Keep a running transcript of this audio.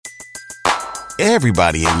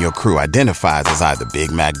Everybody in your crew identifies as either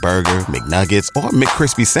Big Mac Burger, McNuggets, or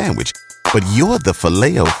McCrispy Sandwich. But you're the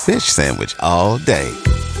Filet-O-Fish Sandwich all day.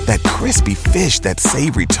 That crispy fish, that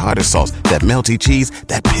savory tartar sauce, that melty cheese,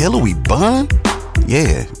 that pillowy bun.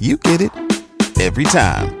 Yeah, you get it. Every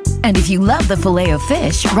time. And if you love the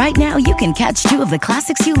Filet-O-Fish, right now you can catch two of the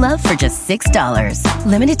classics you love for just $6.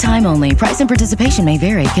 Limited time only. Price and participation may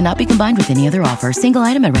vary. Cannot be combined with any other offer. Single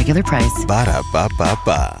item at regular price.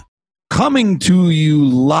 Ba-da-ba-ba-ba. Coming to you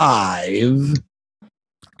live,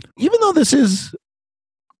 even though this is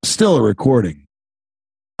still a recording,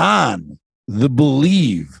 on the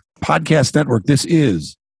Believe Podcast Network, this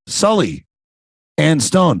is Sully and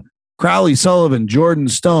Stone. Crowley, Sullivan, Jordan,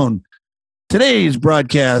 Stone. Today's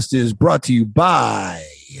broadcast is brought to you by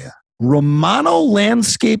Romano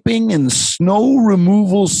Landscaping and Snow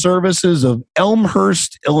Removal Services of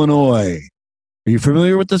Elmhurst, Illinois. Are you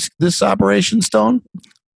familiar with this operation, Stone?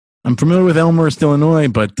 I'm familiar with Elmhurst, Illinois,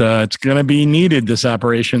 but it's going to be needed, this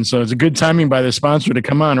operation. So it's a good timing by the sponsor to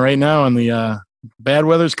come on right now, and the bad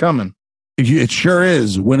weather's coming. It sure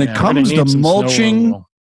is. When it comes to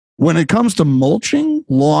mulching,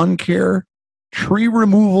 lawn care, tree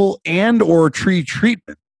removal, and or tree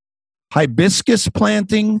treatment, hibiscus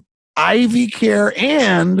planting, ivy care,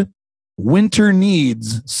 and winter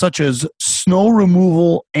needs such as snow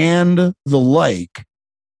removal and the like,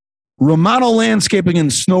 Romano Landscaping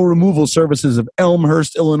and Snow Removal Services of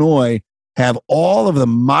Elmhurst, Illinois have all of the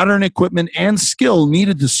modern equipment and skill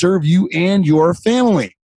needed to serve you and your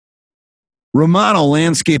family. Romano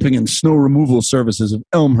Landscaping and Snow Removal Services of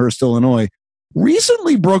Elmhurst, Illinois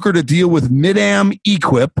recently brokered a deal with Mid-Am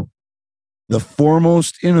Equip, the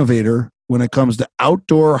foremost innovator when it comes to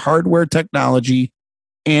outdoor hardware technology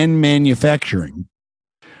and manufacturing,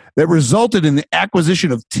 that resulted in the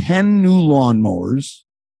acquisition of 10 new lawnmowers,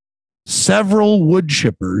 several wood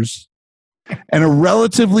chippers, and a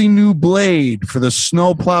relatively new blade for the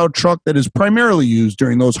snowplow truck that is primarily used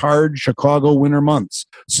during those hard Chicago winter months.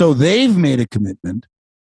 So they've made a commitment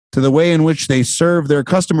to the way in which they serve their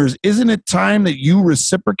customers. Isn't it time that you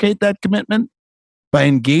reciprocate that commitment by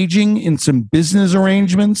engaging in some business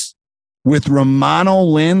arrangements with Romano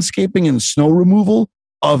Landscaping and Snow Removal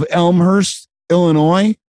of Elmhurst,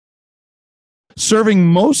 Illinois? Serving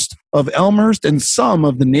most of Elmhurst and some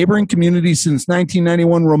of the neighboring communities since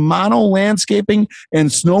 1991, Romano Landscaping and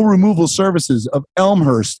Snow Removal Services of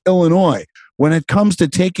Elmhurst, Illinois. When it comes to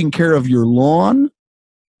taking care of your lawn,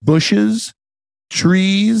 bushes,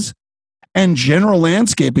 trees, and general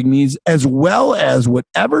landscaping needs, as well as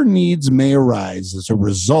whatever needs may arise as a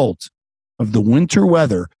result of the winter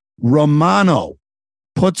weather, Romano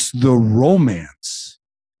puts the romance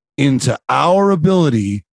into our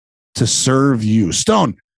ability to serve you.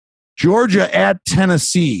 Stone, Georgia at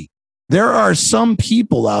Tennessee. There are some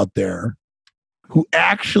people out there who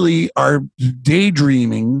actually are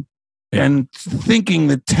daydreaming and thinking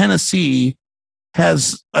that Tennessee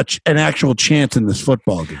has an actual chance in this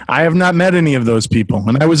football game. I have not met any of those people.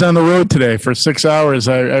 And I was on the road today for 6 hours.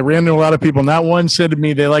 I ran into a lot of people. Not one said to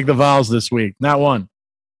me they like the Vols this week. Not one.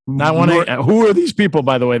 Not one. Who are these people,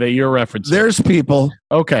 by the way, that you're referencing? There's people.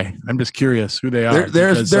 Okay. I'm just curious who they are.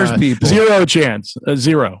 There's people. Zero chance.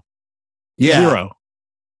 Zero. Yeah. Zero.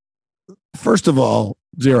 First of all,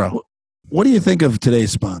 zero. What do you think of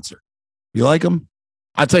today's sponsor? You like them?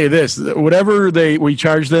 I'll tell you this, whatever we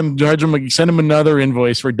charge them, send them another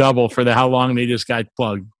invoice for double for how long they just got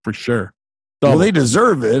plugged, for sure. Double. Well, they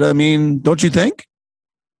deserve it. I mean, don't you think?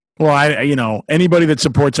 Well, anybody that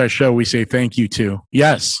supports our show, we say thank you to.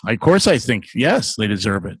 Yes. Of course I think, yes, they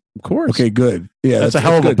deserve it. Of course. Okay, good. Yeah, that's a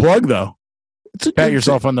hell of a plug, though. Pat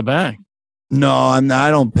yourself on the back. No, I'm not.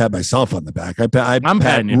 I don't pat myself on the back. I'm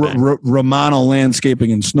patting you back. Romano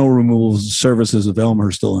Landscaping and Snow Removal Services of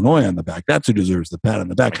Elmhurst, Illinois on the back. That's who deserves the pat on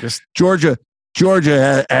the back. Georgia.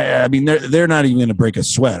 I mean, they're not even going to break a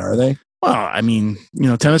sweat, are they? Well, I mean,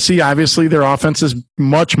 Tennessee, obviously their offense is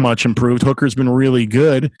much, much improved. Hooker's been really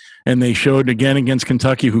good, and they showed again against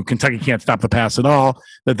Kentucky, who Kentucky can't stop the pass at all,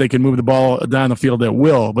 that they can move the ball down the field at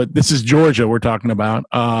will. But this is Georgia we're talking about.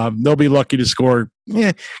 They'll be lucky to score.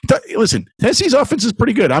 Yeah, listen, Tennessee's offense is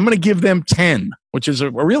pretty good. I'm going to give them 10, which is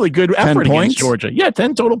a really good effort against Georgia. Yeah,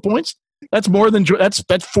 10 total points. That's more than that's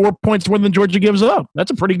 4 points more than Georgia gives up.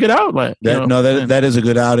 That's a pretty good outlet. That is a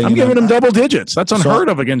good outing. I'm giving them double digits. That's unheard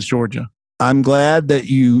of against Georgia. I'm glad that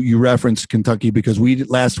you referenced Kentucky, because we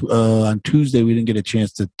on Tuesday we didn't get a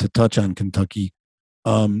chance to touch on Kentucky.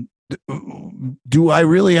 Do I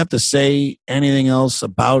really have to say anything else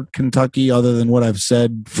about Kentucky other than what I've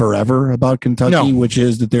said forever about Kentucky, which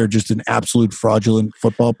is that they're just an absolute fraudulent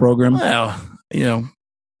football program? Well,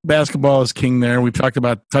 basketball is king there. We've talked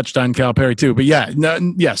about touchdown Calipari too. But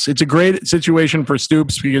yes, it's a great situation for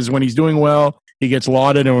Stoops because when he's doing well, he gets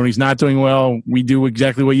lauded, and when he's not doing well, we do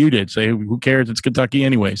exactly what you did. Say, who cares? It's Kentucky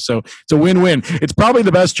anyway. So it's a win-win. It's probably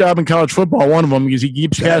the best job in college football, one of them, because he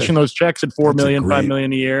keeps cashing those checks at $4 million, $5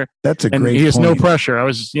 million a year. That's a and great he has point. no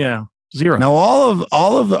pressure. Zero. Now,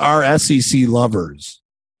 all of our SEC lovers,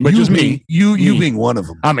 which is me, you being one of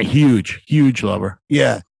them. I'm a huge lover.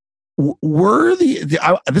 Yeah.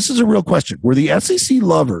 This is a real question. Were the SEC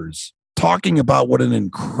lovers talking about what an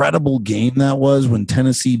incredible game that was when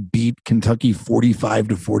Tennessee beat Kentucky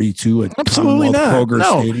 45-42 at Absolutely not.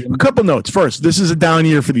 Kroger Stadium? A couple notes. First, this is a down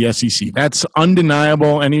year for the SEC. That's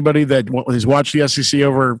undeniable. Anybody that has watched the SEC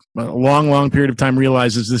over a long period of time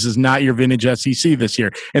realizes this is not your vintage SEC this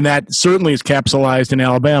year. And that certainly is capsulized in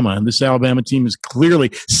Alabama. And this Alabama team is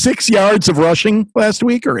clearly 6 yards of rushing last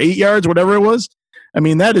week or 8 yards, whatever it was. I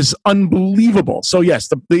mean, that is unbelievable. So, yes,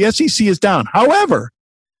 the SEC is down. However,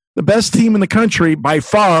 the best team in the country by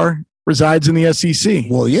far resides in the SEC.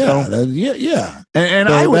 Well, yeah, so, yeah. And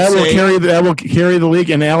so I would say that will carry the league.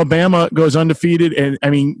 And Alabama goes undefeated,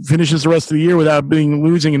 and finishes the rest of the year without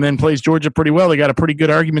losing, and then plays Georgia pretty well. They got a pretty good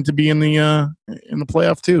argument to be in the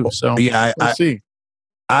playoff too. So yeah, we'll see.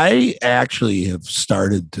 I actually have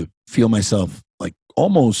started to feel myself like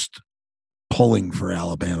almost pulling for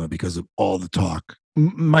Alabama because of all the talk.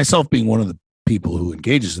 Myself being one of the people who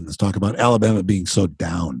engages in this talk about Alabama being so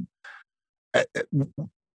down. When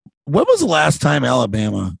was the last time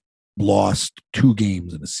Alabama lost 2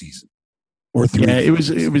 games in a season or 3? Yeah,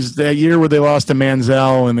 it was that year where they lost to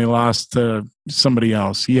Manziel and they lost to somebody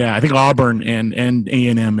else. Yeah, I think Auburn and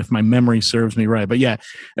A&M, if my memory serves me right. But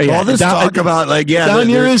all this talk about down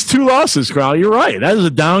year is 2 losses, Carl. You're right. That is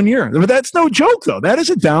a down year. But that's no joke though. That is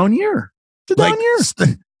a down year. It's a down year.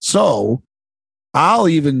 So I'll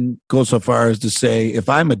even go so far as to say, if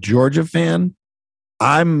I'm a Georgia fan,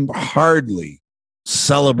 I'm hardly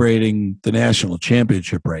celebrating the national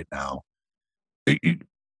championship right now.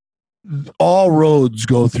 All roads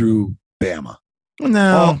go through Bama.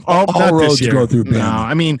 No, all roads go through Bama. No,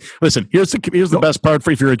 I mean, listen. Here's the best part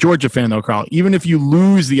for if you're a Georgia fan, though, Carl. Even if you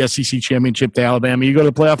lose the SEC championship to Alabama, you go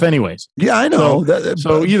to the playoff anyways. Yeah, I know.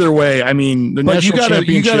 So either way, I mean, the national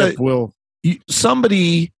championship will.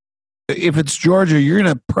 Somebody, if it's Georgia, you're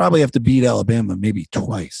going to probably have to beat Alabama maybe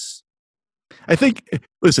twice. I think.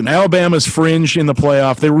 Listen, Alabama's fringe in the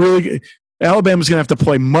playoff. Alabama's going to have to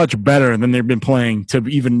play much better than they've been playing to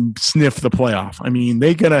even sniff the playoff. I mean,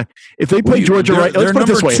 if they play Georgia right. Let's put it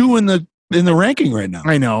this way: they're number 2 in the ranking right now.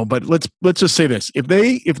 I know, but let's just say this: if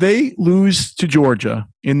they lose to Georgia,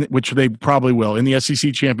 which they probably will in the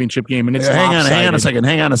SEC championship game, and it's hang on a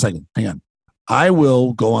second. I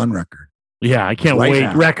will go on record. Yeah, I can't wait.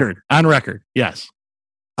 Now. On record. Yes,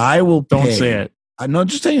 I will. Don't say it. No,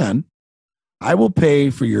 just hang on. I will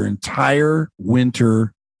pay for your entire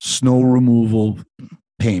winter snow removal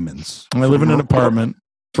payments. I live in an apartment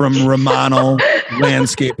from Romano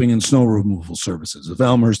Landscaping and Snow Removal Services of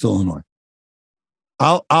Elmhurst, Illinois.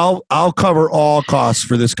 I'll cover all costs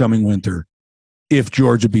for this coming winter if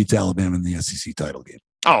Georgia beats Alabama in the SEC title game.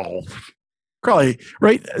 Oh, Carly,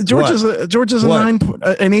 right? Georgia's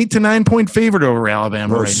an 8 to 9 point favorite over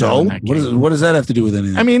Alabama. Or right so now what does that have to do with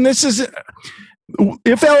anything? I mean, this is.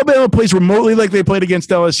 If Alabama plays remotely like they played against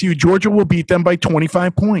LSU, Georgia will beat them by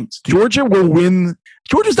 25 points. Georgia will win.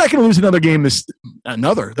 Georgia's not going to lose another game They're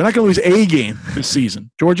not going to lose a game this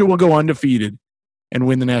season. Georgia will go undefeated and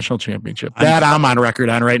win the national championship. That I'm on record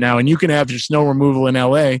on right now. And you can have your snow removal in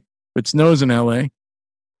LA. If it snows in LA,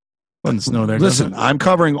 doesn't snow there. Listen, I'm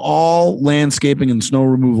covering all landscaping and snow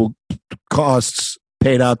removal costs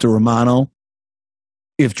paid out to Romano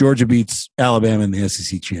if Georgia beats Alabama in the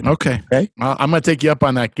SEC championship. Okay. I'm going to take you up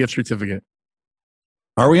on that gift certificate.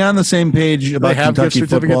 Are we on the same page about they have Kentucky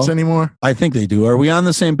gift certificates football anymore? I think they do. Are we on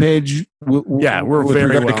the same page? Yeah, we're with very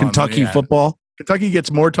regard well to Kentucky football. Kentucky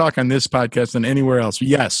gets more talk on this podcast than anywhere else.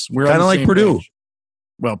 Yes, we're kind of like Purdue. Page.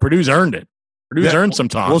 Well, Purdue's earned it. Purdue's earned some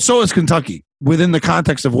talk. Well, so is Kentucky within the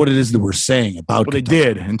context of what it is that we're saying about. Well, they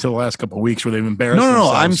did until the last couple of weeks where they've embarrassed.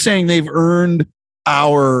 No. I'm saying they've earned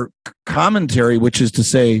our commentary, which is to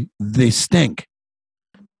say they stink.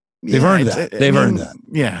 They've earned that. They've earned that.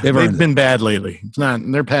 Yeah, they've been bad lately. It's not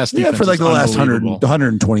their past. Yeah, for like the last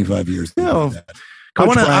 125 years. No, I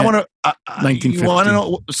want to. You 1950. want to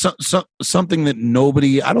know something that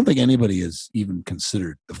I don't think anybody has even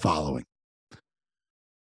considered the following.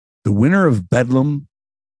 The winner of Bedlam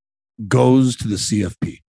goes to the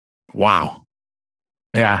CFP. Wow.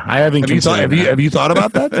 Yeah, I haven't. Have you thought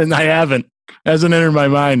about that? And I haven't. Hasn't entered my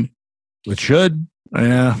mind. It should.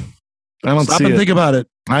 Yeah. I don't Stop see and it. think about it.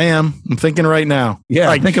 I am. I'm thinking right now. Yeah,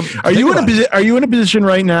 Like, are you in a position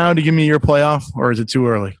right now to give me your playoff, or is it too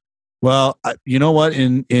early? Well, you know what?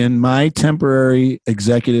 In my temporary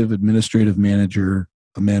executive administrative manager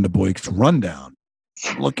Amanda Boyk's rundown,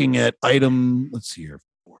 looking at item. Let's see here.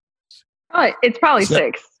 Oh, it's probably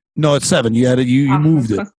 6. No, it's 7. You had it. You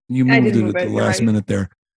moved it. You moved it at the last minute there.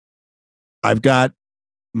 I've got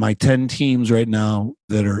my 10 teams right now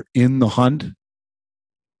that are in the hunt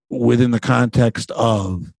within the context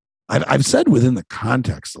of. I've said within the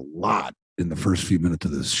context a lot in the first few minutes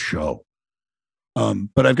of this show.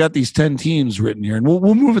 But I've got these 10 teams written here, and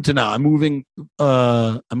we'll move it to now. I'm moving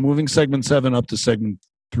segment 7 up to segment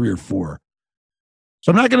 3 or 4.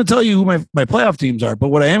 So I'm not going to tell you who my playoff teams are, but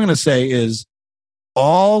what I am going to say is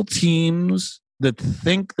all teams that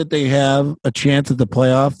think that they have a chance at the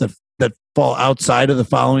playoff that fall outside of the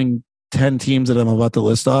following 10 teams that I'm about to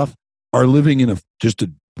list off are living in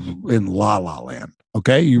in la la land.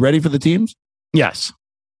 Okay, you ready for the teams? Yes.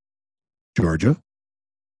 Georgia,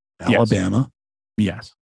 Alabama,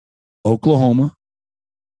 yes. Oklahoma,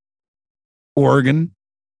 Oregon,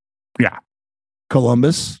 yeah.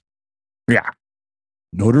 Columbus, yeah.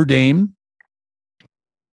 Notre Dame,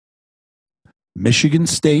 Michigan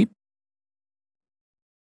State,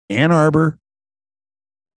 Ann Arbor,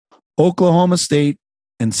 Oklahoma State,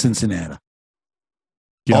 and Cincinnati.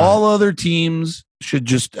 Yeah. All other teams should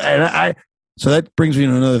just. So that brings me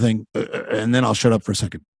to another thing, and then I'll shut up for a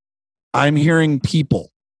second. I'm hearing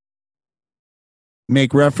people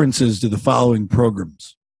make references to the following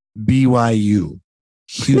programs: BYU,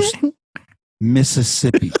 Houston,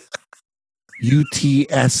 Mississippi,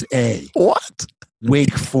 UTSA, what?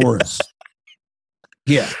 Wake Forest.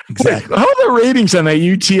 Yeah, exactly. How are the ratings on that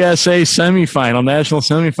UTSA semifinal, national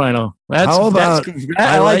semifinal?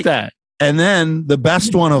 I like that. And then the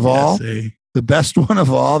best one of all,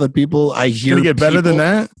 that people I hear. Can it get better than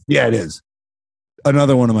that? Yeah, it is.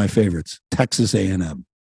 Another one of my favorites, Texas A&M.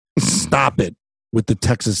 Stop it with the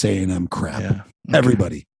Texas A&M crap. Yeah. Okay.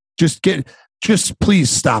 Everybody, just please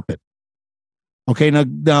stop it. Okay,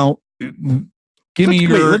 now give me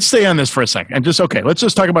your. Let's stay on this for a second. And let's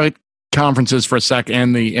just talk about conferences for a sec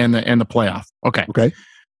and the playoff. Okay.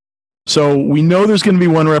 So we know there's going to be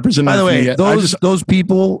one representative. By the way, those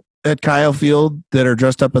people at Kyle Field that are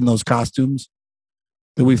dressed up in those costumes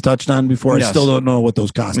that we've touched on before, yes. I still don't know what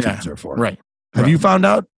those costumes are for. Right. Have you found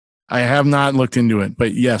out? I have not looked into it,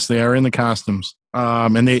 but yes, they are in the costumes.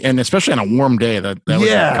 And especially on a warm day, that would be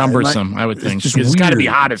cumbersome, I would think. It's got to be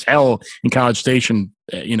hot as hell in College Station,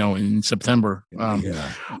 in September.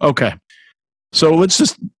 Okay. So let's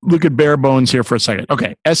just look at bare bones here for a second.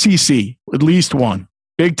 Okay. SEC, at least one.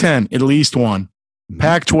 Big Ten, at least one.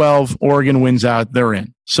 Pac-12, Oregon wins out, they're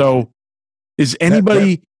in. So is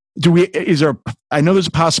anybody, I know there's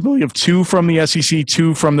a possibility of 2 from the SEC,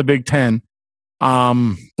 2 from the Big Ten.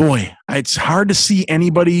 Boy, it's hard to see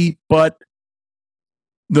anybody but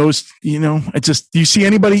those, it's just, do you see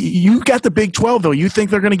anybody? You got the Big 12 though. You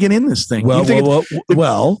think they're going to get in this thing?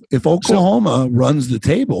 Well, if Oklahoma runs the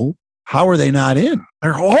table, how are they not in?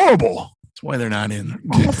 They're horrible. That's why they're not in.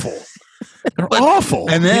 They're awful. They're awful.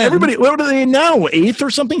 And then everybody, what are they now? 8th or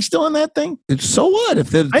something still in that thing? So what? If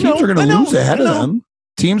the teams are going to lose ahead of them,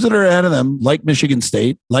 teams that are ahead of them, like Michigan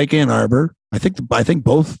State, like Ann Arbor, I think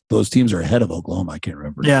both those teams are ahead of Oklahoma. I can't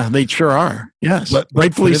remember. Yeah, they sure are. Yes, but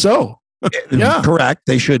rightfully so. Yeah, correct.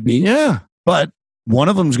 They should be. Yeah, but one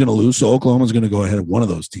of them is going to lose, so Oklahoma's going to go ahead of one of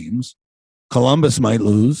those teams. Columbus might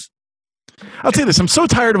lose. I'll tell you this. I'm so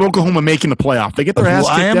tired of Oklahoma making the playoff. They get their ass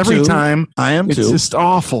kicked every time. I am too. It's just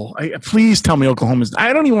awful. Please tell me Oklahoma's.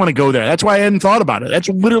 I don't even want to go there. That's why I hadn't thought about it. That's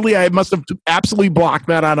literally, I must have absolutely blocked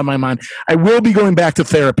that out of my mind. I will be going back to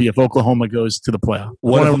therapy if Oklahoma goes to the playoff.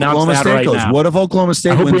 What if Oklahoma State goes? What if Oklahoma State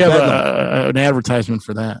wins? I hope we have an advertisement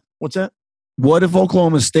for that. What's that? What if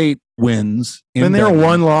Oklahoma State wins? Then they're a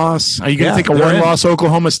one-loss. Are you going to take a one-loss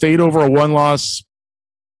Oklahoma State over a one-loss?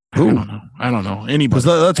 Who? I don't know. Anybody.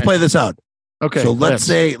 Let's play this out. Okay. So let's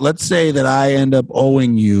say that I end up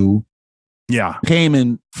owing you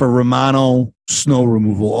payment for Romano snow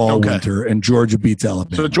removal all winter, and Georgia beats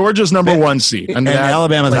Alabama. So Georgia's number 1 seed. And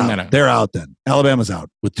Alabama's out. They're out then. Alabama's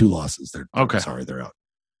out with 2 losses. They're out.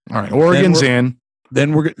 All right. Oregon's in.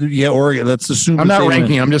 Then Oregon. Let's assume. I'm not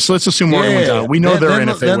ranking. Let's assume Oregon's out. We know they're in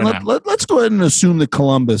if they win out. Let's go ahead and assume that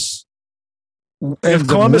Columbus. If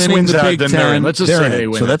Columbus wins out, then they're in. Let's just say they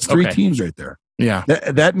win. So that's 3 teams right there. Yeah.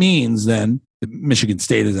 That means then Michigan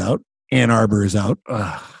State is out. Ann Arbor is out.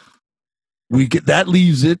 That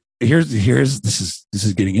leaves it. This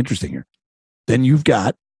is getting interesting here. Then you've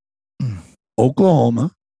got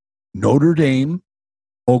Oklahoma, Notre Dame,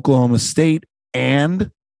 Oklahoma State,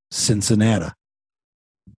 and Cincinnati.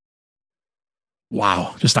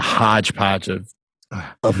 Wow, just a hodgepodge of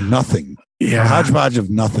nothing. Yeah, A hodgepodge of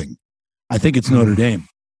nothing. I think it's Notre Dame.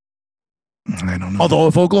 I don't know. Although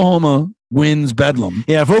if Oklahoma wins Bedlam,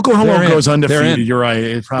 if Oklahoma goes undefeated, you're right.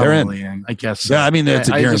 It's probably in. I guess. Yeah, I mean it's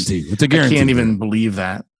a guarantee. It's a guarantee. I can't even believe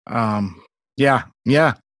that. Yeah.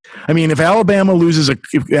 I mean, if Alabama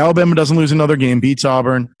doesn't lose another game, beats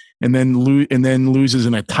Auburn, and then loses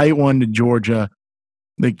in a tight one to Georgia,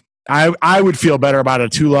 I would feel better about a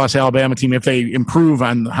 2-loss Alabama team if they improve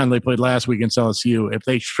on how they played last week against LSU. If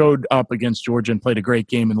they showed up against Georgia and played a great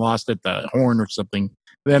game and lost at the Horn or something,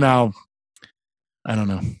 then I don't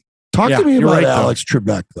know. Talk to me about Alex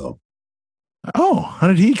Trebek, though. Oh, how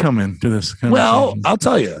did he come into this? Well, I'll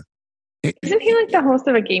tell you. Isn't he like the host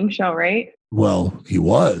of a game show, right? Well, he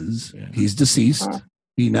was. Yeah. He's deceased.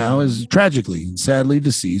 He now is tragically and sadly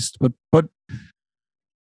deceased. But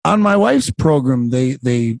on my wife's program,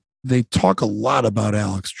 they talk a lot about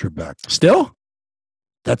Alex Trebek. Still?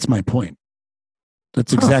 That's my point.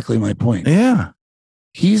 That's exactly my point. Yeah.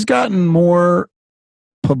 He's gotten more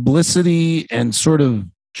publicity and sort of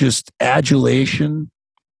just adulation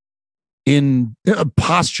in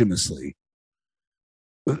posthumously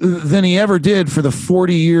than he ever did for the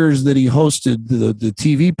 40 years that he hosted the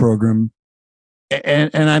TV program.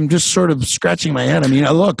 And I'm just sort of scratching my head. I mean,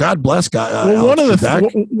 look, God bless God. Well,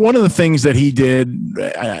 one of the things that he did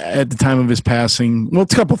at the time of his passing, well, a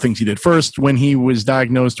couple of things he did. First, when he was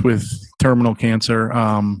diagnosed with terminal cancer,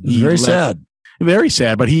 very sad. Very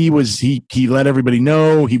sad, but he let everybody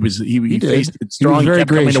know he faced it strong. He kept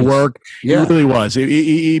coming to work. Yeah. He really was.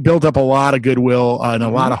 He built up a lot of goodwill and a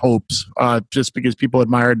lot of hopes just because people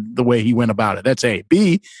admired the way he went about it. That's A.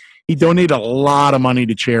 B, he donated a lot of money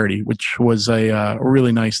to charity, which was a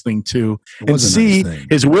really nice thing too. And C,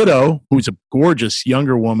 his widow, who's a gorgeous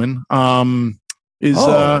younger woman,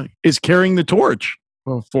 is carrying the torch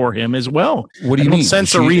for him as well. What do you mean? I don't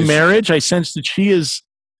sense a remarriage. I sense that she is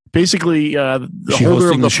basically the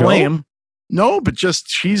holder of the flame. No, but just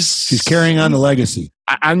she's carrying on the legacy.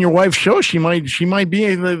 On your wife's show, she might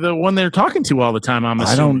be the one they're talking to all the time. I'm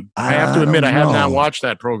assuming. I have to admit, I have not watched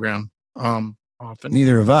that program often.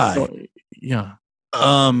 Neither have I. So, yeah.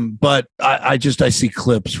 But I see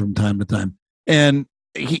clips from time to time, and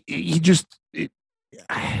he just.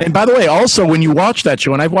 And by the way, also when you watch that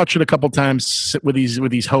show, and I've watched it a couple times with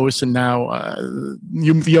these hosts, and now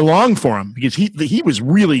you long for him because he was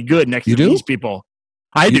really good next to these people.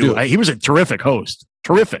 I do. He was a terrific host.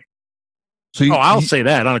 Terrific. So I'll say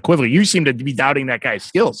that unequivocally. You seem to be doubting that guy's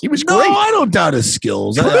skills. He was great. No, I don't doubt his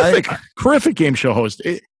skills. Terrific game show host.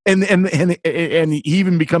 And he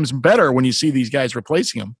even becomes better when you see these guys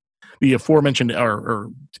replacing him. The aforementioned or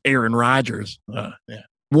Aaron Rodgers. Yeah.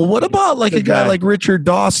 Well, what about like a guy like Richard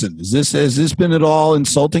Dawson? Has this been at all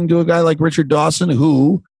insulting to a guy like Richard Dawson,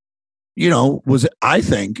 who, was, I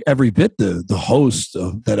think, every bit the host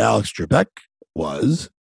that Alex Trebek was?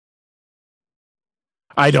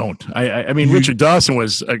 I don't. I mean, Richard Dawson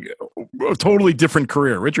was a totally different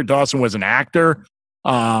career. Richard Dawson was an actor.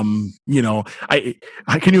 Can you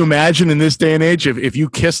imagine in this day and age if you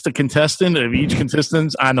kissed a contestant of each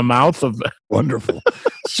contestant on the mouth of wonderful.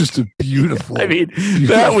 It's just a beautiful. I mean,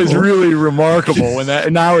 that was really remarkable.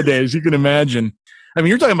 And nowadays you can imagine. I mean,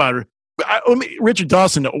 you're talking about Richard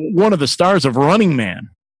Dawson, one of the stars of Running Man.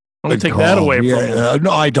 I'm going to take that away from him.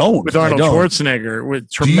 No, I don't. With Arnold Schwarzenegger,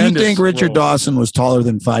 with tremendous. Do you think Richard Dawson was taller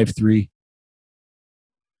than 5'3"?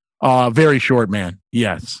 Very short man.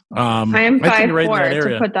 Yes. I am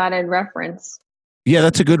 5'4", to put that in reference. Yeah,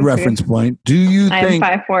 that's a good reference point. Do you think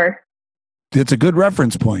I am 5'4"? It's a good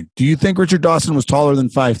reference point. Do you think Richard Dawson was taller than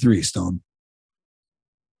 5'3", Stone?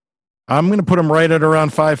 I'm going to put him right at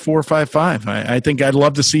around 5'4", 5'5". I think I'd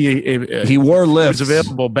love to see he wore lifts. He was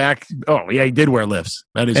available back. Oh yeah, he did wear lifts.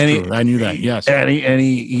 That is true. I knew that. Yes. And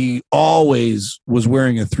he always was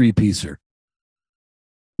wearing a 3-piecer.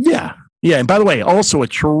 Yeah. Yeah, and by the way, also a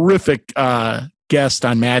terrific guest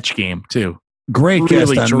on Match Game too. Great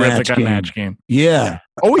really guest on Match Game. Yeah,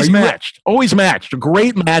 always matched. A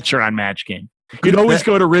great matcher on Match Game. You'd always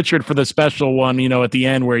go to Richard for the special one, at the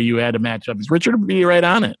end where you had a matchup. Richard would be right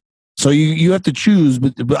on it. So you have to choose,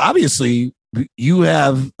 but obviously you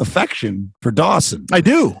have affection for Dawson. I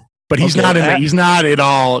do, but he's not in that. He's not at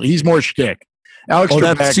all. He's more shtick. Alex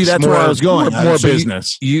Trebek, that's where I was going. More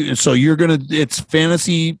business. You're gonna. It's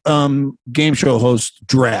fantasy game show host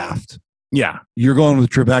draft. Yeah, you're going with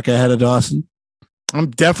Trebek ahead of Dawson. I'm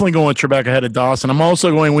definitely going with Trebek ahead of Dawson. I'm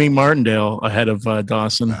also going Wink Martindale ahead of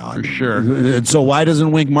Dawson for sure. And so why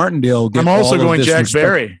doesn't Wink Martindale get? I'm also going Jack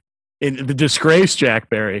Barry, in the disgraced Jack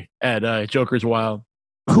Barry at Joker's Wild.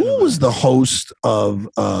 Who was the host of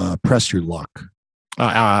Press Your Luck?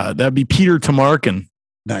 That'd be Peter Tomarken.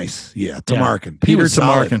 Nice. Yeah, Tomarken. Peter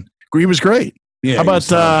Tomarken. He was great. Yeah. How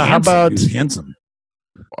about handsome?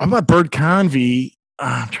 How about Bert Convy?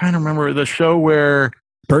 I'm trying to remember the show where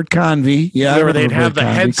Bert Convy. Yeah, where they'd have the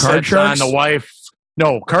headsets on the wife.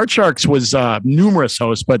 No, Card Sharks was numerous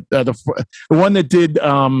hosts, but the one that did.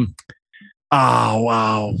 Oh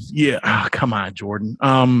wow, yeah. Oh, come on, Jordan.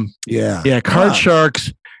 Yeah. Card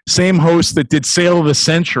Sharks, same host that did Sale of the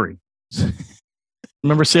Century.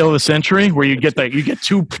 Remember Sale of the Century, where you get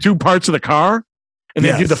two parts of the car, and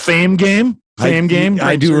they do the Fame game.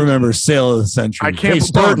 I do remember Sale of the Century. I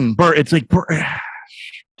can't. Bert. It's like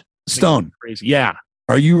Stone. Crazy. Yeah.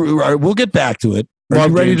 We'll get back to it. Are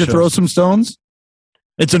you ready to throw some stones?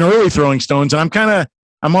 It's an early throwing stones, and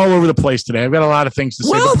I'm all over the place today. I've got a lot of things to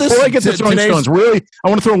say. Well, before I get to throwing stones, really, I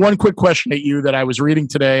want to throw one quick question at you that I was reading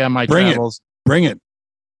today on my travels. Bring it.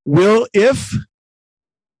 If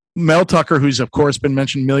Mel Tucker, who's of course been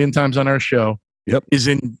mentioned a million times on our show, is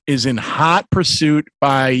in hot pursuit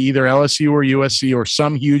by either LSU or USC or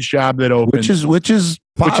some huge job that opens, which is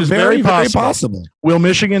very possible. Will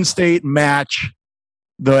Michigan State match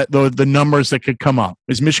the numbers that could come up?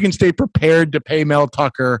 Is Michigan State prepared to pay Mel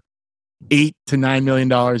Tucker $8 to $9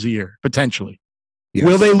 million a year potentially? Yes.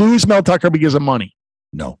 Will they lose Mel Tucker because of money?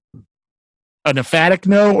 No. An emphatic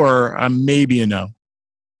no, or maybe a no?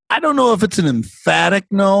 I don't know if it's an emphatic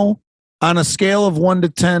no. On a scale of 1 to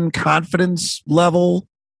 10 confidence level,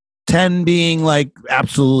 10 being like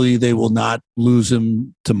absolutely they will not lose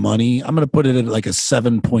him to money, I'm going to put it at like a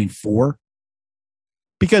 7.4.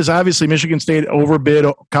 Because obviously Michigan State overbid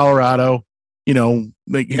Colorado.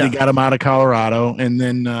 They got him out of Colorado. And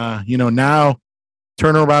then, now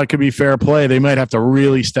turnaround could be fair play. They might have to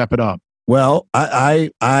really step it up. Well,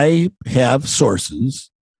 I have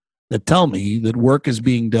sources that tell me that work is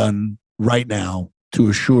being done right now to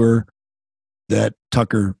assure that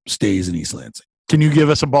Tucker stays in East Lansing. Can you give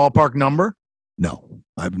us a ballpark number? No,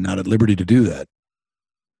 I'm not at liberty to do that.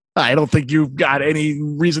 I don't think you've got any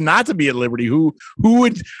reason not to be at liberty. Who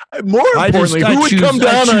would, more importantly, who would come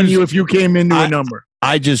down on you if you came into a number?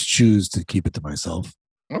 I just choose to keep it to myself.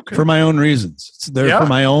 Okay. For my own reasons. It's there for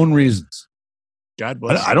my own reasons. God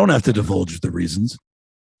bless. I don't have to divulge the reasons.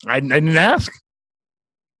 I didn't ask.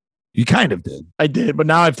 You kind of did. I did, but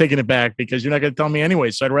now I've taken it back because you're not going to tell me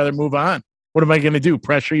anyway, so I'd rather move on. What am I going to do?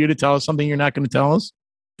 Pressure you to tell us something you're not going to tell us?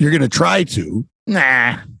 You're going to try to.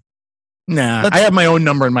 Nah. I have my own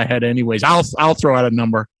number in my head anyways. I'll throw out a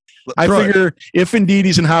number. I figure if indeed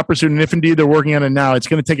he's in hot pursuit and if indeed they're working on it now, it's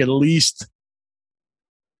going to take at least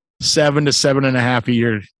 7 to 7.5 a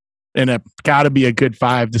year, and it got to be a good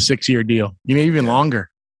 5 to 6 year deal. Even longer.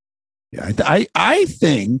 Yeah, I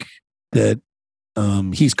think that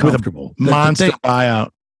he's comfortable. With a monster buyout.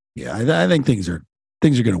 Yeah, I think things are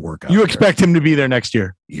going to work out. You expect him to be there next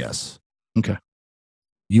year? Yes. Okay.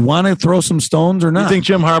 You want to throw some stones or not? You think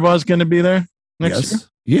Jim Harbaugh is going to be there next year?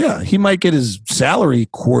 Yeah, he might get his salary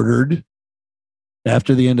quartered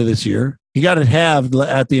after the end of this year. He got it halved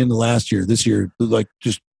at the end of last year. This year, like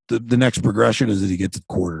just the next progression is that he gets it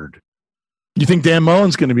quartered. You think Dan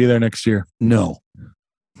Mullen's going to be there next year? No.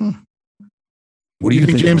 What do you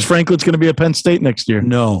think? James Franklin's going to be at Penn State next year?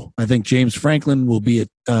 No, I think James Franklin will be at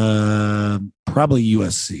probably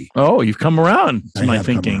USC. Oh, you've come around to my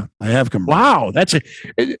thinking. I have come around. Wow, that's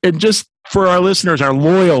it. And just for our listeners, our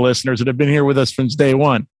loyal listeners that have been here with us since day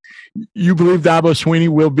one, you believe Dabo Swinney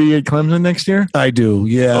will be at Clemson next year? I do.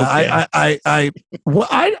 Yeah. Okay.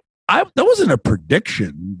 That wasn't a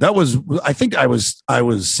prediction. That was. I think I was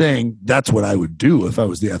saying that's what I would do if I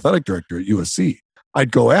was the athletic director at USC.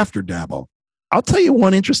 I'd go after Dabo. I'll tell you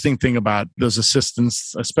one interesting thing about those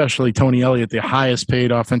assistants, especially Tony Elliott, the highest paid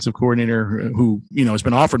offensive coordinator who, has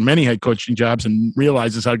been offered many head coaching jobs and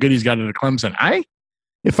realizes how good he's got at Clemson.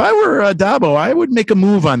 If I were Dabo, I would make a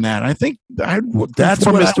move on that. I think that's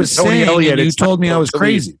what I was saying. Elliott, you told me I was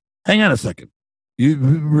crazy. Hang on a second.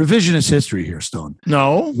 Revisionist history here, Stone.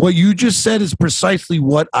 No. What you just said is precisely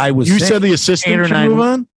what I was saying. You said the assistant should move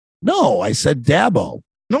on? No, I said Dabo.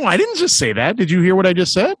 No, I didn't just say that. Did you hear what I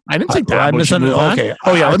just said? I didn't say Dabo should move on. Okay.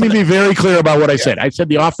 Oh, yeah. Let me be very clear about what I said. I said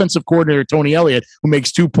the offensive coordinator, Tony Elliott, who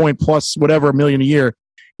makes 2 point plus whatever million a year,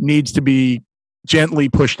 needs to be gently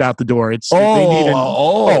pushed out the door. Dabo's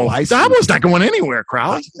not going anywhere,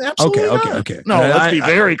 Krause. Absolutely not. Okay. No, let's be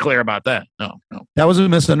very clear about that. No. That was a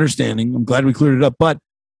misunderstanding. I'm glad we cleared it up, but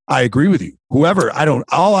I agree with you.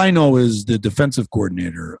 All I know is the defensive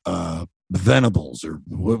coordinator, Venables or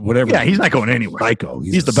whatever. Yeah, he's not going anywhere. Psycho.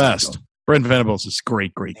 He's the best. Brent Venables is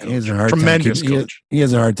great coach. He has a hard Tremendous coach. He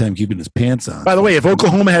has a hard time keeping his pants on. By the way, if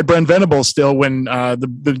Oklahoma had Brent Venables still when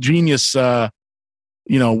the genius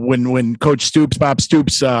when Coach Stoops, Bob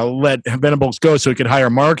Stoops, let Venables go so he could hire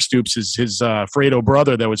Mark Stoops, his Fredo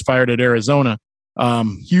brother that was fired at Arizona.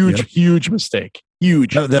 Huge mistake.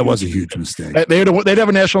 Huge. That was a huge mistake. They'd have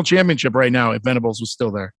a national championship right now if Venables was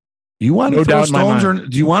still there. You want to throw stones, or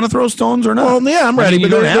do you want to throw stones or not? Well, yeah, I'm ready. You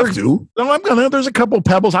don't have to. No, I'm gonna. There's a couple of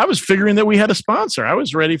pebbles. I was figuring that we had a sponsor. I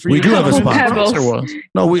was ready for you. We do have a sponsor.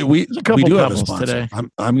 No, we do have a sponsor today.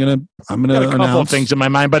 I'm gonna got a couple of things in my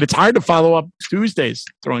mind, but it's hard to follow up Tuesday's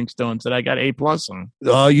throwing stones that I got A+ on.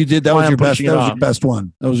 Oh, you did. That was your best. That was your best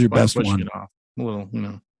one. That was your best one. A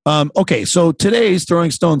little, Okay, so today's throwing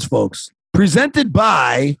stones, folks, presented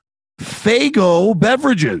by Faygo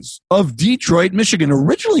Beverages of Detroit, Michigan,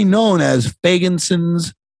 originally known as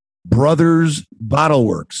Fagenson's Brothers Bottle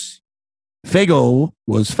Works. Faygo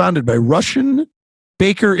was founded by Russian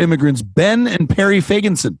baker immigrants Ben and Perry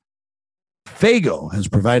Fagenson. Faygo has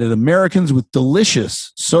provided Americans with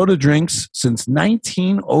delicious soda drinks since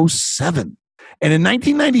 1907. And in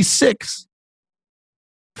 1996,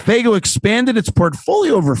 Faygo expanded its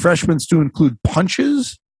portfolio of refreshments to include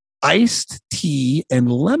punches, iced tea,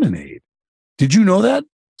 and lemonade. Did you know that,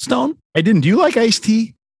 Stone? I didn't. Do you like iced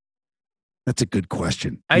tea? That's a good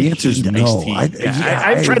question. The answer is no.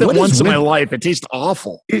 I've tried it once in my life. It tastes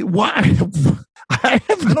awful. Why? I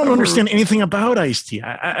don't understand anything about iced tea.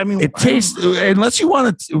 I mean, it tastes, unless you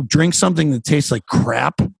want to drink something that tastes like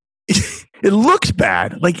crap. It looks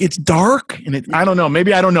bad. Like it's dark and I don't know.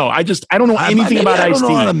 Maybe I don't know. I don't know anything about iced tea. I don't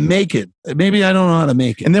know how to make it. Maybe I don't know how to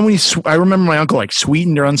make it. And then I remember my uncle like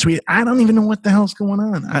sweetened or unsweetened. I don't even know what the hell's going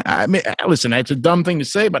on. I mean, listen, it's a dumb thing to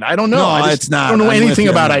say, but I don't know. No, it's not. I don't know anything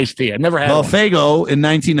about iced tea. I've never had one. Faygo in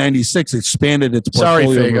 1996 expanded its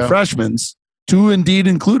portfolio of refreshments to indeed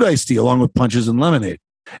include iced tea along with punches and lemonade.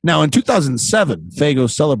 Now, in 2007, Faygo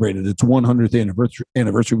celebrated its 100th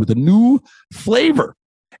anniversary with a new flavor.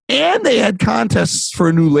 And they had contests for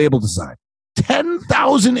a new label design.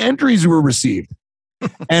 10,000 entries were received.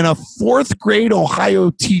 And a fourth grade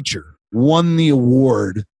Ohio teacher won the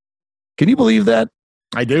award. Can you believe that?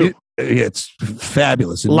 I do. It's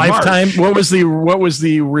fabulous. In lifetime. March, what was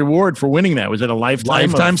the reward for winning that? Was it a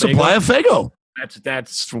lifetime supply of Faygo?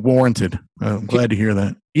 That's warranted. I'm glad to hear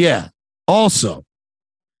that. Yeah. Also,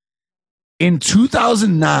 in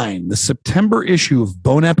 2009, the September issue of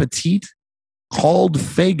Bon Appetit called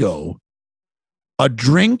Faygo a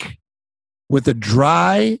drink with a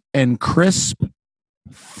dry and crisp,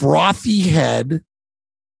 frothy head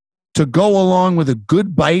to go along with a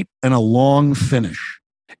good bite and a long finish.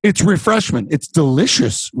 It's refreshment. It's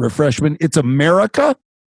delicious refreshment. It's America.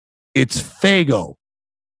 It's Faygo.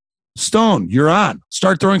 Stone, you're on.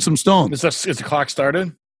 Start throwing some stones. Is the clock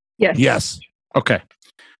started? Yes. Okay.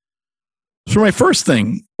 So my first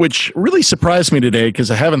thing, which really surprised me today because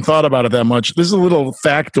I haven't thought about it that much, this is a little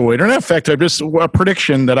factoid, or not factoid, just a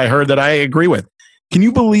prediction that I heard that I agree with. Can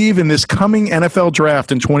you believe in this coming NFL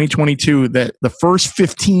draft in 2022 that the first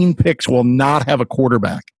 15 picks will not have a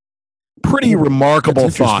quarterback? Pretty remarkable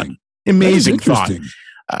thought. Amazing thought.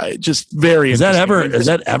 Just very interesting. Has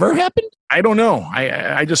that ever happened? I don't know.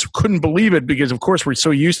 I just couldn't believe it because, of course, we're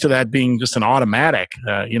so used to that being just an automatic,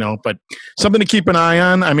 but something to keep an eye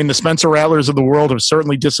on. I mean, the Spencer Rattlers of the world have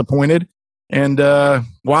certainly disappointed. And,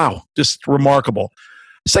 wow, just remarkable.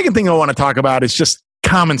 Second thing I want to talk about is just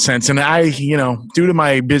common sense. And due to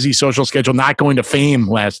my busy social schedule, not going to Fame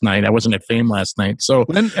last night. I wasn't at Fame last night. So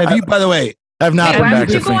have you, by the way, I've not been back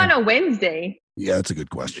to Fame. Why would you go on a Wednesday? Yeah, that's a good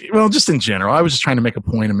question. Well, just in general, I was just trying to make a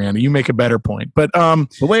point, Amanda. You make a better point. But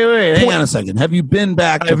wait, hang on a second. Have you been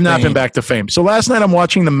back to Fame? I've not been back to Fame. So last night I'm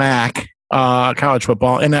watching the MAC college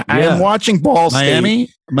football, and I am watching Ball State.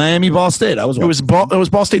 Miami, Ball State. It was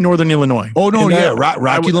Ball State, Northern Illinois. Oh, no,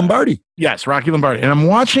 Rocky Lombardi. Yes, Rocky Lombardi. And I'm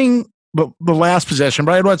watching the last possession,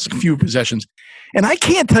 but I watched a few possessions. And I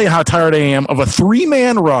can't tell you how tired I am of a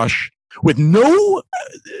three-man rush with no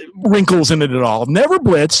wrinkles in it at all. Never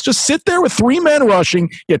blitz. Just sit there with three men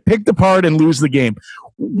rushing, get picked apart, and lose the game.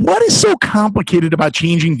 What is so complicated about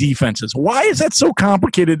changing defenses? Why is that so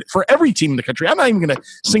complicated for every team in the country? I'm not even going to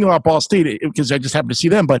single out Ball State because I just happen to see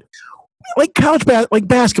them, but like like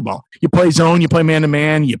basketball, you play zone, you play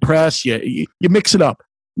man-to-man, you press, you mix it up.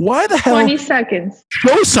 Why the hell? 20 seconds.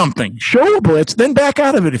 Show something. Show a blitz, then back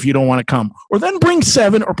out of it if you don't want to come. Or then bring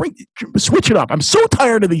 7 or switch it up. I'm so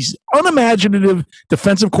tired of these unimaginative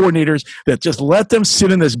defensive coordinators that just let them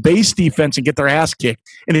sit in this base defense and get their ass kicked.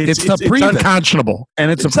 And it's unconscionable. And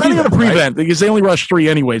it's not even a prevent because they only rush 3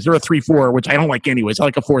 anyways. They're a 3-4, which I don't like anyways. I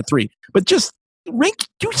like a 4-3. But just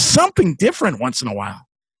do something different once in a while.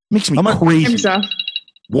 Makes me crazy.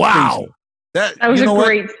 Wow. That was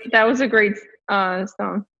a great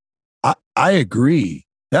Stone. I agree.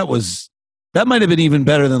 That was That might have been even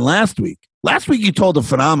better than last week. Last week you told a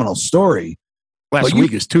phenomenal story. Last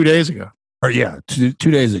week is 2 days ago. Or yeah, 2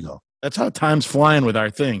 days ago. That's how time's flying with our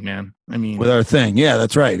thing, man. I mean, with our thing. Yeah,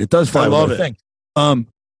 that's right. It does fly. I love with it. our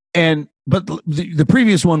thing. But the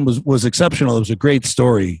previous one was exceptional. It was a great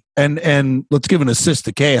story. And let's give an assist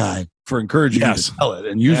to K-High for encouraging you to tell it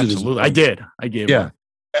and use it as I did. I gave yeah.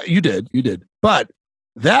 one. You did. But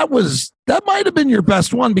that might have been your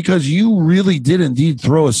best one because you really did indeed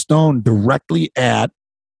throw a stone directly at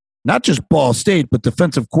not just Ball State, but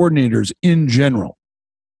defensive coordinators in general.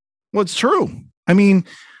 Well, it's true. I mean,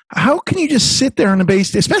 how can you just sit there on the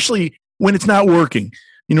base, especially when it's not working?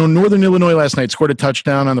 You know, Northern Illinois last night scored a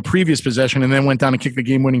touchdown on the previous possession and then went down and kicked the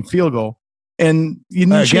game-winning field goal. And you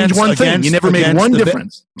didn't change one thing. You never made one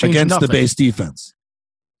difference. Against the base defense.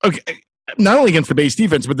 Okay. Not only against the base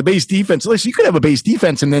defense, but the base defense. Listen, you could have a base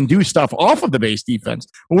defense and then do stuff off of the base defense.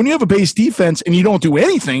 But when you have a base defense and you don't do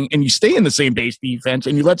anything and you stay in the same base defense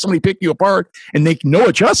and you let somebody pick you apart and make no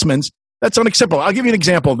adjustments, that's unacceptable. I'll give you an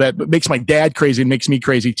example that makes my dad crazy and makes me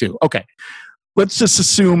crazy too. Okay. Let's just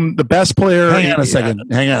assume the best player. Hang on a second.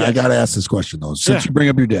 Hang on. Yes. I got to ask this question, though. Since you bring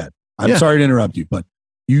up your dad, I'm sorry to interrupt you, but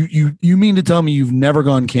you mean to tell me you've never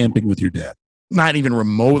gone camping with your dad? Not even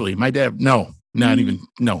remotely. My dad, no. Not even,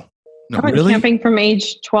 no. I went camping from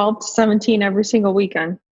age 12 to 17 every single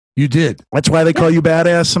weekend. You did. That's why they call you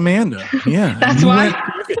Badass Amanda. Yeah. That's why.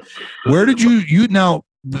 Where did you now,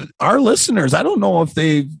 our listeners, I don't know if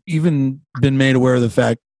they've even been made aware of the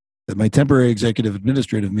fact that my temporary executive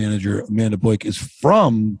administrative manager, Amanda Boyk, is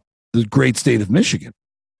from the great state of Michigan.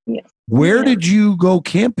 Yes. Where did you go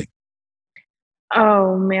camping?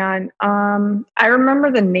 Oh, man. I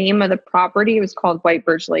remember the name of the property. It was called White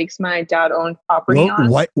Birch Lakes. My dad owned property on.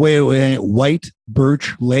 White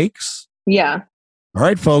Birch Lakes? Yeah. All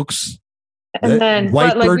right, folks. And then,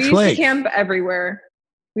 White we Birch used Lake. to camp everywhere.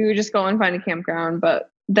 We would just go and find a campground.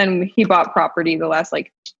 But then he bought property the last,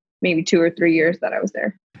 maybe 2 or 3 years that I was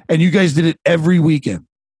there. And you guys did it every weekend?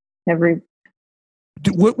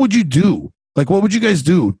 What would you do? What would you guys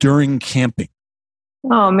do during camping?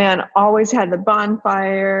 Oh, man. Always had the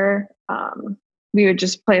bonfire. We would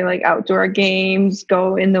just play outdoor games,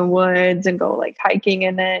 go in the woods and go hiking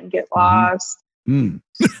in it and get lost.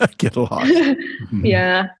 Get lost.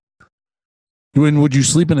 Yeah. And would you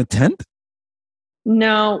sleep in a tent?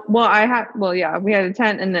 No. Well, we had a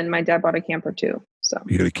tent and then my dad bought a camper too. So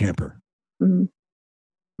you had a camper. Mm-hmm.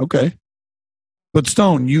 Okay. But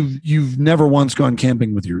Stone, you've never once gone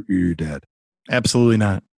camping with your dad? Absolutely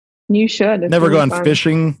not. You should. Never really gone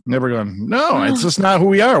fishing. Never gone. No, it's just not who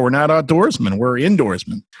we are. We're not outdoorsmen. We're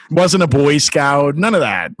indoorsmen. Wasn't a Boy Scout. None of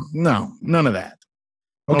that. No, none of that.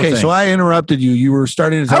 Okay, so I interrupted you. You were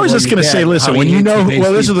starting to talk I was just going to say, listen, when you know,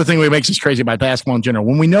 this is the thing that makes us crazy about basketball in general.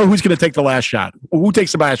 When we know who's going to take the last shot, who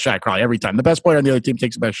takes the last shot, Carly, every time. The best player on the other team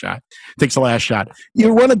takes the best shot, takes the last shot.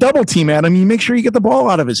 You run a double team at him. You make sure you get the ball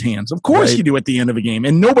out of his hands. Of course you do at the end of a game.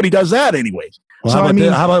 And nobody does that anyways. Well,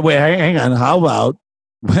 hang on. How about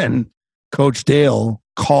when Coach Dale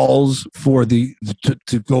calls for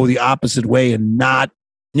to go the opposite way and not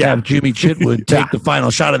have Jimmy Chitwood take the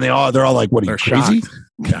final shot, and they're all like, "What are you crazy?" Shocked.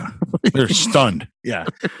 Yeah, they're stunned. Yeah,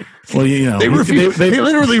 well, they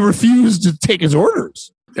literally refused to take his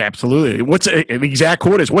orders. Absolutely. The exact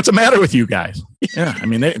quote is, "What's the matter with you guys?" Yeah, I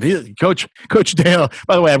mean, Coach Dale.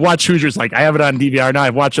 By the way, I've watched Hoosiers. I have it on DVR now.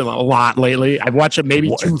 I've watched it a lot lately. I've watched it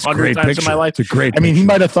maybe 200 times in my life. It's a great. I mean, he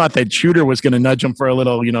might have thought that Shooter was going to nudge him for a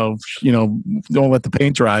little, don't let the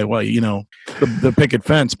paint dry while the picket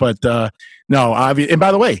fence. But no, obviously. And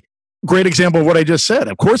by the way, great example of what I just said.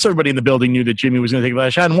 Of course, everybody in the building knew that Jimmy was going to take the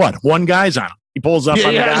last shot. And what? One guy's on him. He pulls up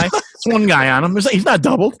on the guy. It's one guy on him. He's not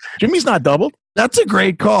doubled. Jimmy's not doubled. That's a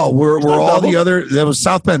great call. We're all doubled. The other. That was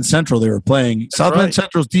South Bend Central. They were playing. South Bend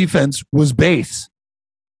Central's defense was base.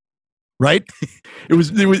 Right. It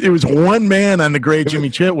was one man on the great Jimmy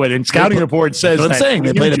Chitwood, and scouting report says I'm saying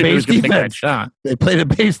they played a base defense. Shot. They played a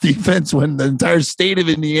base defense when the entire state of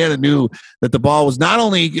Indiana knew that the ball was not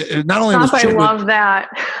only was Chitwood, I love that.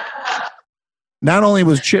 Not only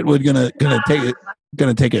was Chitwood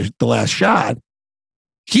gonna take the last shot,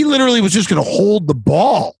 he literally was just gonna hold the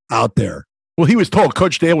ball out there. Well, he was told.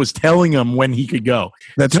 Coach Dale was telling him when he could go.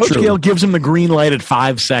 That's Coach true. Dale gives him the green light at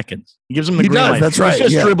 5 seconds. He gives him the green light. That's right.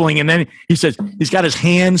 He's just dribbling, and then he says he's got his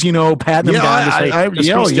hands, patting him down to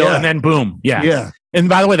say, still, and then boom, yeah. And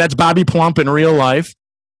by the way, that's Bobby Plump in real life,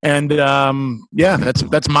 and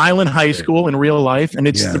that's Milan High School in real life, and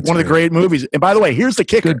it's one of the great movies. And by the way, here's the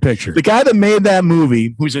kicker. Good picture. The guy that made that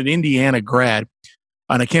movie, who's an Indiana grad,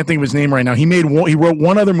 and I can't think of his name right now. He wrote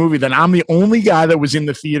one other movie that I'm the only guy that was in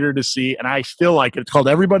the theater to see, and I still like it. It's called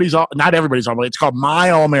not Everybody's All, it's called My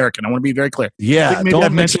All American. I want to be very clear. Yeah,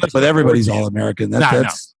 don't mix it up with Everybody's All American.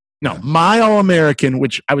 No, My All American,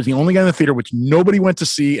 which I was the only guy in the theater, which nobody went to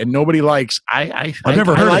see and nobody likes. I've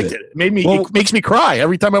never heard of it. It makes me cry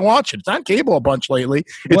every time I watch it. It's on cable a bunch lately.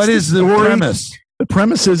 What is the premise? The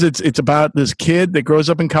premise is it's about this kid that grows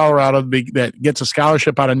up in Colorado that gets a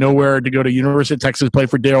scholarship out of nowhere to go to University of Texas, play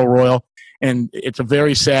for Darrell Royal, and it's a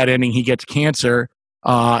very sad ending. He gets cancer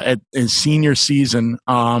at his senior season,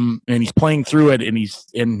 and he's playing through it, and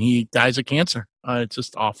he dies of cancer. It's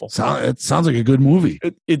just awful. It sounds like a good movie.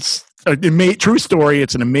 It's a true story.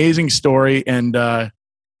 It's an amazing story, and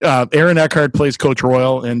Aaron Eckhart plays Coach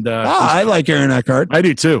Royal, and I like Aaron Eckhart. I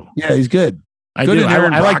do too. Yeah, he's good. I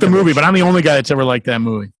like the movie, but I'm the only guy that's ever liked that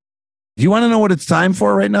movie. Do you want to know what it's time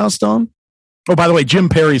for right now, Stone? Oh, by the way, Jim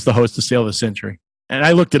Perry's the host of Sale of the Century. And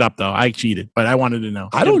I looked it up, though. I cheated, but I wanted to know.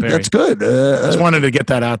 That's good. I just wanted to get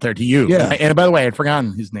that out there to you. Yeah. And by the way, I had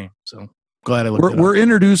forgotten his name, so glad I looked it up. We're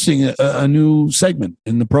introducing a new segment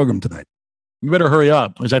in the program tonight. You better hurry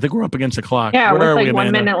up, because I think we're up against the clock. Yeah, with like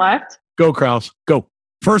 1 minute left. Go, Krause. Go.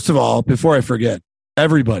 First of all, before I forget,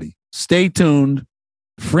 everybody, stay tuned.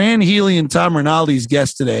 Fran Healy and Tom Rinaldi's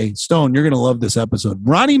guest today. Stone, you're going to love this episode.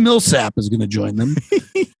 Ronnie Millsap is going to join them.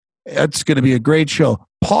 It's going to be a great show.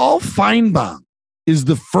 Paul Feinbaum is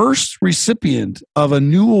the first recipient of a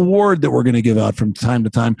new award that we're going to give out from time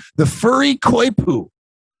to time. The Furry Koipu.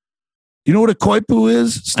 You know what a Koipu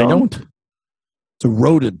is, Stone? I don't. It's a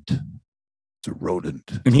rodent.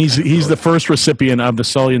 And he's the first recipient of the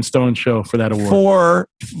Sully and Stone show for that award.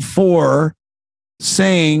 For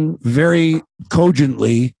saying very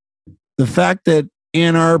cogently the fact that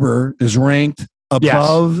Ann Arbor is ranked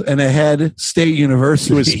above and ahead State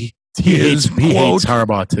University. He hates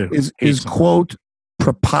Harbaugh too. Is quote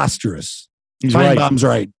preposterous. He's Feinbaum's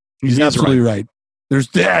right. He's absolutely right.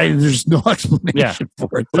 There's no explanation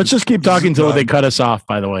for it. Let's just keep talking until they cut us off,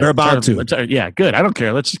 by the way. They're about to. Yeah, good. I don't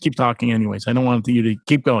care. Let's just keep talking anyways. I don't want you to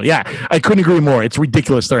keep going. Yeah, I couldn't agree more. It's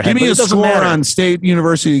ridiculous. They're ahead. Give me a score on State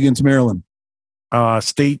University against Maryland.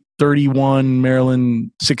 State 31,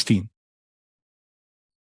 Maryland 16.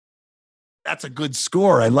 That's a good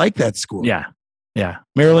score. I like that score. Yeah.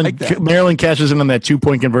 Maryland cashes in on that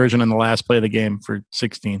 2-point conversion in the last play of the game for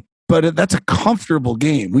 16. But that's a comfortable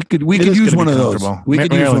game. We could use one of those. We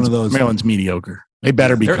could use one of those. Maryland's mediocre. They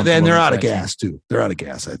better be comfortable. And they're out of gas too. They're out of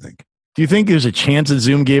gas, I think. Do you think there's a chance that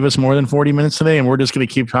Zoom gave us more than 40 minutes today, and we're just going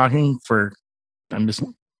to keep talking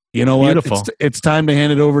You know what? Beautiful. It's time to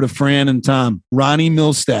hand it over to Fran and Tom. Ronnie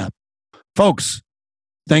Millsap. Folks,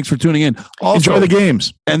 thanks for tuning in. Also, enjoy the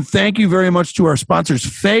games. And thank you very much to our sponsors,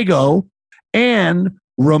 Fago and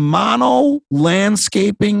Romano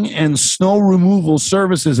Landscaping and Snow Removal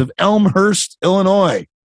Services of Elmhurst, Illinois.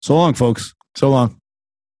 So long, folks. So long.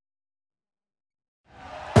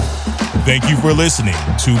 Thank you for listening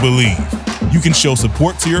to Believe. You can show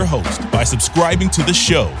support to your host by subscribing to the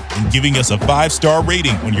show and giving us a 5-star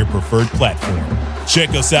rating on your preferred platform. Check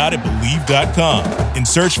us out at Believe.com and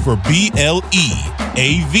search for BLEAV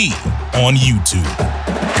on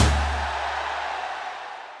YouTube.